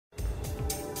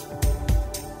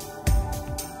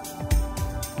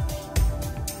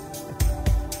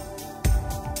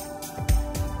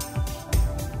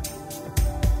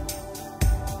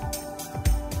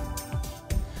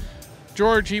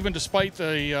George, even despite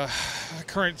the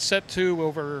current set to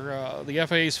over the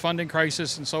FAA's funding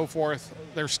crisis and so forth,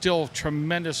 there's still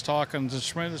tremendous talk and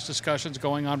tremendous discussions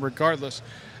going on regardless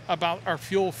about our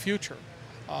fuel future.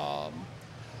 Well,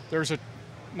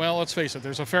 let's face it,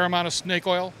 there's a fair amount of snake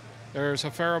oil, there's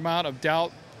a fair amount of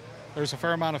doubt, there's a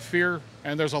fair amount of fear,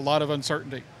 and there's a lot of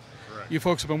uncertainty. Correct. You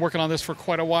folks have been working on this for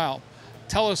quite a while.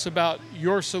 Tell us about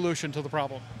your solution to the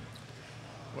problem.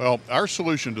 Well, our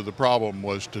solution to the problem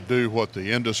was to do what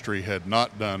the industry had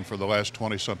not done for the last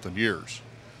 20-something years.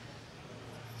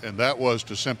 And that was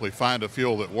to simply find a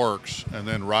fuel that works and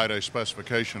then write a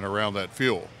specification around that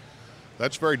fuel.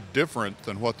 That's very different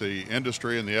than what the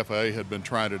industry and the FAA had been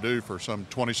trying to do for some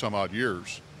 20-some-odd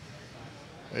years.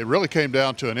 It really came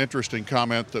down to an interesting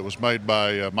comment that was made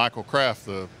by Michael Kraft,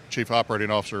 the Chief Operating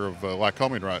Officer of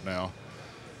Lycoming right now.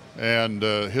 And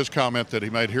his comment that he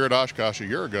made here at Oshkosh a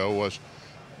year ago was,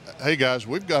 hey guys,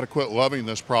 we've got to quit loving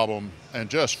this problem and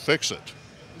just fix it.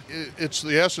 It's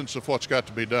the essence of what's got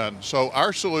to be done. So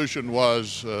our solution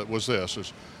was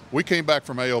this. We came back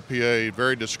from ALPA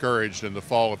very discouraged in the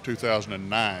fall of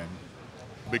 2009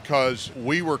 because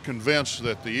we were convinced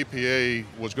that the EPA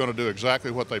was going to do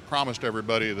exactly what they promised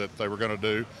everybody that they were going to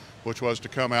do, which was to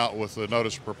come out with the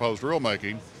notice of proposed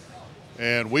rulemaking.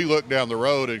 And we looked down the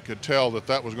road and could tell that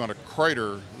that was going to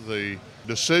crater the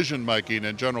decision-making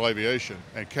in general aviation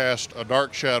and cast a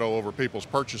dark shadow over people's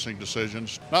purchasing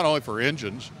decisions, not only for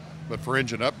engines, but for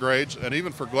engine upgrades and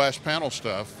even for glass panel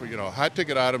stuff. You know,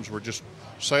 high-ticket items were just,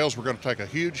 sales were going to take a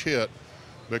huge hit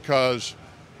because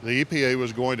the EPA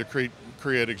was going to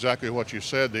create exactly what you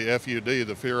said, the FUD,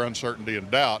 the fear, uncertainty,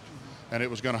 and doubt, and it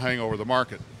was going to hang over the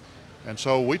market. And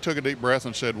so we took a deep breath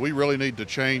and said, we really need to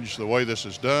change the way this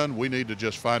is done. We need to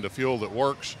just find a fuel that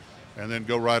works and then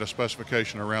go write a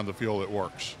specification around the fuel that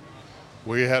works.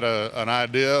 We had an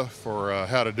idea for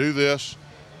how to do this.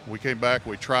 We came back,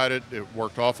 we tried it. It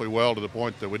worked awfully well to the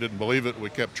point that we didn't believe it. We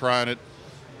kept trying it.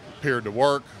 It appeared to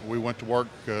work. We went to work,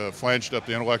 flanged up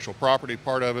the intellectual property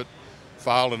part of it,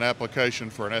 filed an application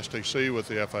for an STC with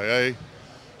the FAA.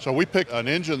 So we picked an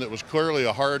engine that was clearly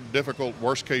a hard, difficult,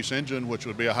 worst-case engine, which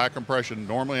would be a high-compression,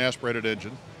 normally aspirated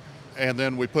engine. And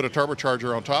then we put a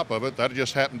turbocharger on top of it. That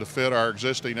just happened to fit our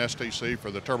existing STC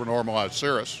for the Turbo-Normalizer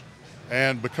Cirrus.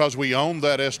 And because we owned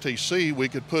that STC, we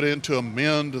could put in to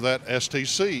amend that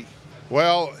STC.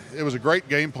 Well, it was a great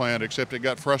game plan, except it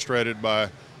got frustrated by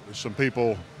some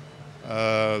people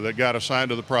that got assigned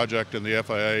to the project in the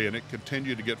FAA, and it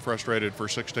continued to get frustrated for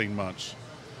 16 months.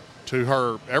 To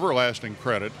her everlasting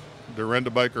credit, Dorinda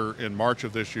Baker in March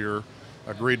of this year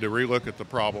agreed to relook at the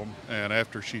problem, and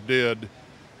after she did,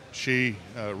 she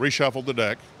reshuffled the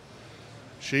deck.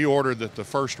 She ordered that the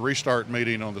first restart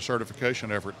meeting on the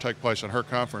certification effort take place in her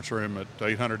conference room at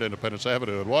 800 Independence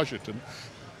Avenue in Washington.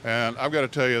 And I've got to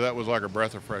tell you, that was like a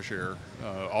breath of fresh air.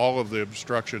 All of the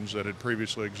obstructions that had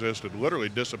previously existed literally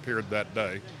disappeared that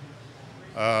day.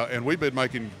 And we've been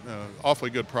making awfully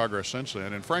good progress since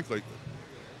then. And frankly,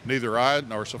 neither I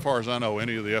nor, so far as I know,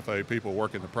 any of the FAA people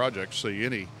working the project see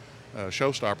any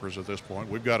showstoppers at this point.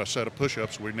 We've got a set of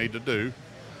push-ups we need to do.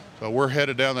 So we're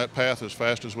headed down that path as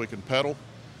fast as we can pedal.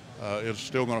 It's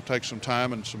still going to take some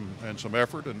time and some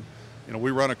effort. And you know, we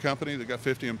run a company that got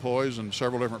 50 employees and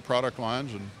several different product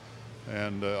lines,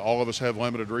 and all of us have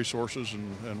limited resources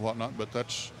and whatnot. But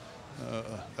that's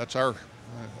our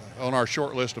on our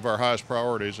short list of our highest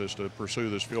priorities is to pursue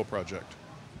this fuel project.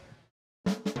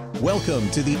 Welcome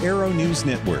to the Aero-News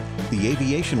Network, the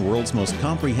aviation world's most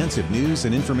comprehensive news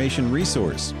and information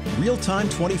resource. Real-time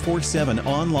 24/7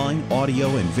 online audio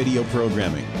and video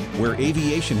programming, where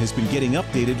aviation has been getting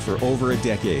updated for over a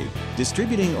decade.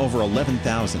 Distributing over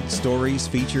 11,000 stories,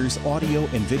 features, audio,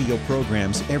 and video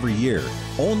programs every year.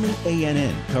 Only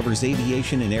ANN covers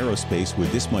aviation and aerospace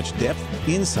with this much depth,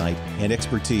 insight, and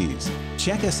expertise.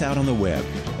 Check us out on the web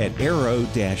at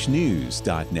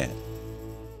aero-news.net.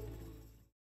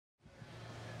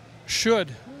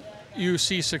 Should you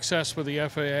see success with the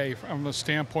FAA from the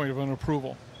standpoint of an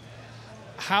approval,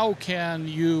 how can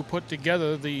you put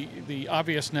together the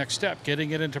obvious next step,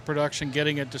 getting it into production,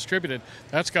 getting it distributed?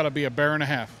 That's got to be a bear and a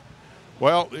half.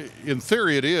 Well, in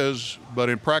theory it is, but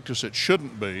in practice it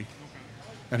shouldn't be.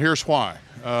 And here's why.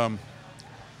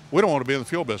 We don't want to be in the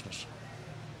fuel business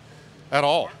at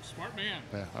all. Smart man.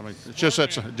 Yeah, I mean, it's just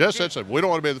that simple. We don't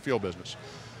want to be in the fuel business.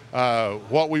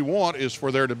 What we want is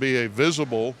for there to be a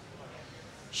visible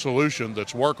solution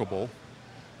that's workable.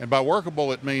 And by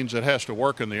workable, it means it has to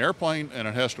work in the airplane and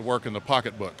it has to work in the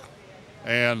pocketbook.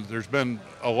 And there's been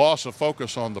a loss of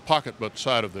focus on the pocketbook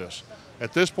side of this.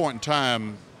 At this point in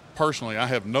time, personally, I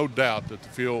have no doubt that the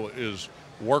fuel is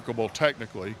workable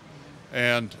technically.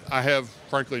 And I have,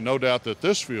 frankly, no doubt that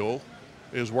this fuel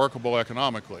is workable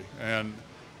economically. And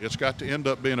it's got to end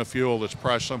up being a fuel that's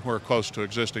priced somewhere close to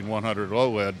existing 100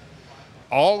 low lead.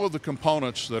 All of the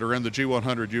components that are in the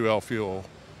G100UL fuel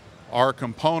are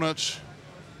components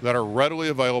that are readily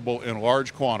available in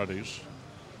large quantities,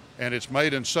 and it's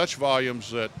made in such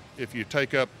volumes that if you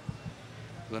take up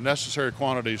the necessary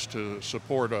quantities to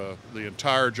support the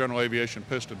entire general aviation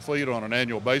piston fleet on an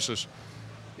annual basis,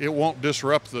 it won't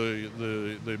disrupt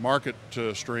the market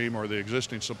stream or the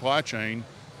existing supply chain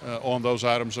on those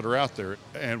items that are out there.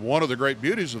 And one of the great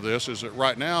beauties of this is that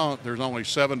right now there's only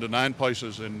 7 to 9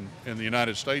 places in the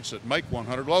United States that make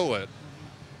 100 low lead.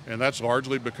 And that's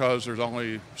largely because there's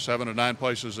only 7 to 9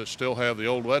 places that still have the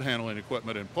old lead handling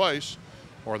equipment in place,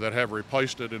 or that have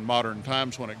replaced it in modern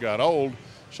times when it got old,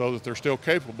 so that they're still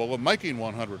capable of making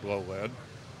 100 low lead.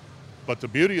 But the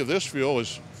beauty of this fuel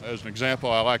is, as an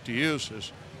example I like to use,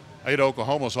 is Ada,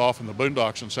 Oklahoma's off in the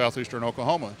boondocks in southeastern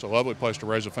Oklahoma. It's a lovely place to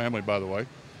raise a family, by the way.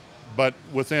 But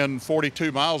within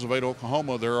 42 miles of Ada,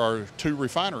 Oklahoma, there are 2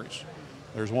 refineries.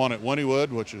 There's one at Wynnewood,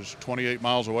 which is 28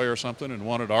 miles away or something, and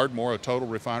one at Ardmore, a total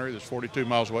refinery that's 42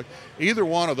 miles away. Either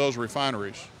one of those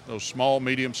refineries, those small,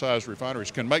 medium-sized refineries,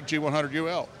 can make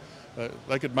G100UL.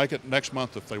 They could make it next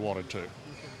month if they wanted to.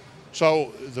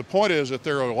 So the point is that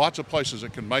there are lots of places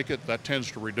that can make it. That tends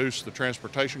to reduce the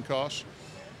transportation costs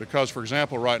because, for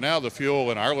example, right now the fuel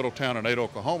in our little town in Ada,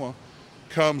 Oklahoma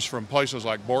comes from places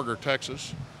like Borger,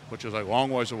 Texas, which is a long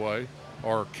ways away,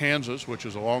 or Kansas, which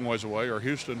is a long ways away, or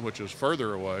Houston, which is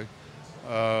further away.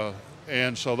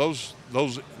 And so those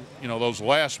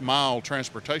last mile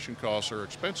transportation costs are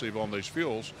expensive on these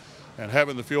fuels, and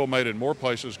having the fuel made in more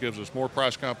places gives us more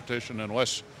price competition and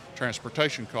less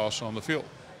transportation costs on the fuel.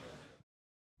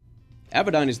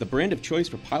 Avidyne is the brand of choice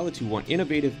for pilots who want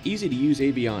innovative, easy-to-use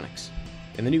avionics.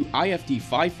 And the new IFD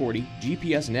 540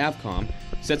 GPS Navcom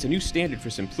sets a new standard for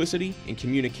simplicity in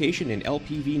communication and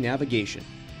LPV navigation.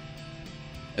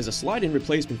 As a slide-in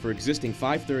replacement for existing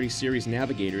 530 series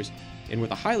navigators, and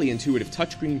with a highly intuitive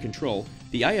touchscreen control,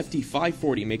 the IFD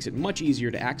 540 makes it much easier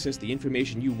to access the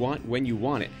information you want when you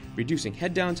want it, reducing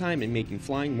head-down time and making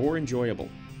flying more enjoyable.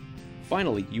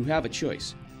 Finally, you have a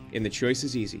choice, and the choice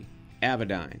is easy.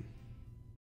 Avidyne.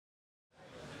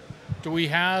 Do we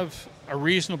have a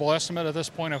reasonable estimate at this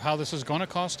point of how this is going to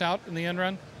cost out in the end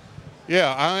run?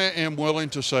 Yeah, I am willing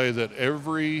to say that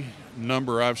every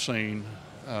number I've seen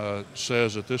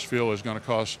says that this fuel is going to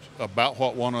cost about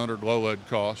what 100 low lead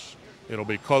costs. It'll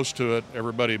be close to it.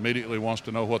 Everybody immediately wants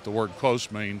to know what the word close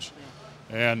means.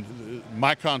 And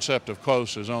my concept of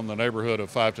close is on the neighborhood of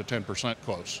 5 to 10%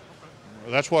 close.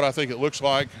 That's what I think it looks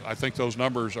like. I think those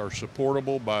numbers are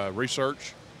supportable by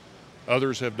research.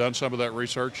 Others have done some of that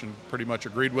research and pretty much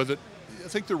agreed with it. I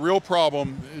think the real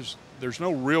problem is there's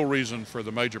no real reason for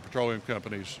the major petroleum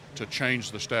companies to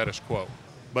change the status quo.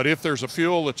 But if there's a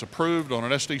fuel that's approved on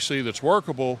an SDC that's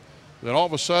workable, then all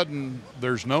of a sudden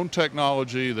there's known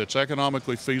technology that's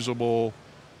economically feasible,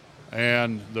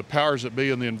 and the powers that be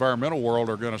in the environmental world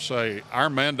are going to say, our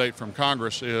mandate from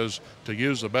Congress is to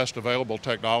use the best available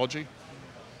technology,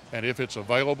 and if it's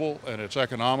available and it's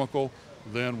economical,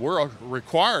 then we're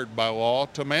required by law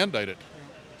to mandate it.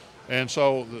 And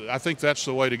so I think that's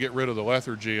the way to get rid of the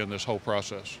lethargy in this whole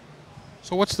process.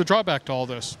 So what's the drawback to all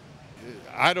this?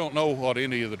 I don't know what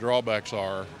any of the drawbacks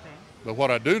are, but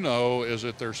what I do know is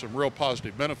that there's some real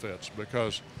positive benefits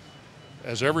because,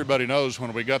 as everybody knows,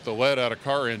 when we got the lead out of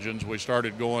car engines, we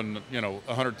started going,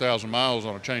 100,000 miles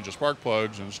on a change of spark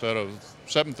plugs instead of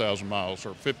 7,000 miles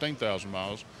or 15,000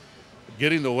 miles.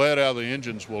 Getting the lead out of the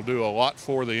engines will do a lot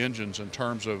for the engines in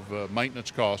terms of maintenance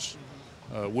costs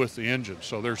with the engine.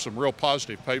 So there's some real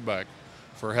positive payback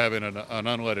for having an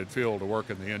unleaded fuel to work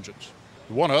in the engines.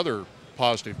 One other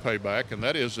positive payback, and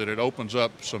that is that it opens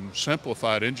up some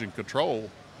simplified engine control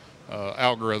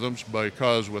algorithms,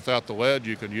 because without the lead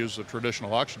you can use the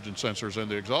traditional oxygen sensors in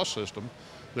the exhaust system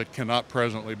that cannot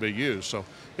presently be used. So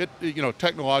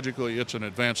technologically it's an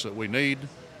advance that we need.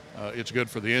 It's good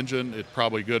for the engine. It's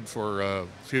probably good for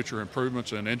future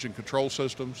improvements in engine control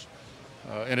systems,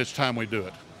 and it's time we do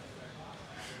it.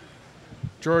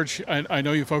 George, I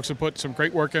know you folks have put some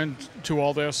great work into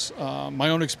all this. My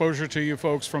own exposure to you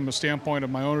folks from the standpoint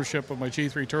of my ownership of my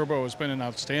G3 Turbo has been an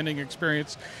outstanding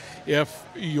experience. If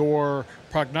your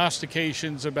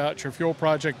prognostications about your fuel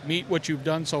project meet what you've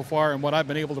done so far and what I've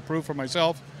been able to prove for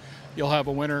myself, you'll have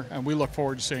a winner, and we look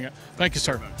forward to seeing it. Thank you,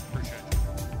 sir. Appreciate it.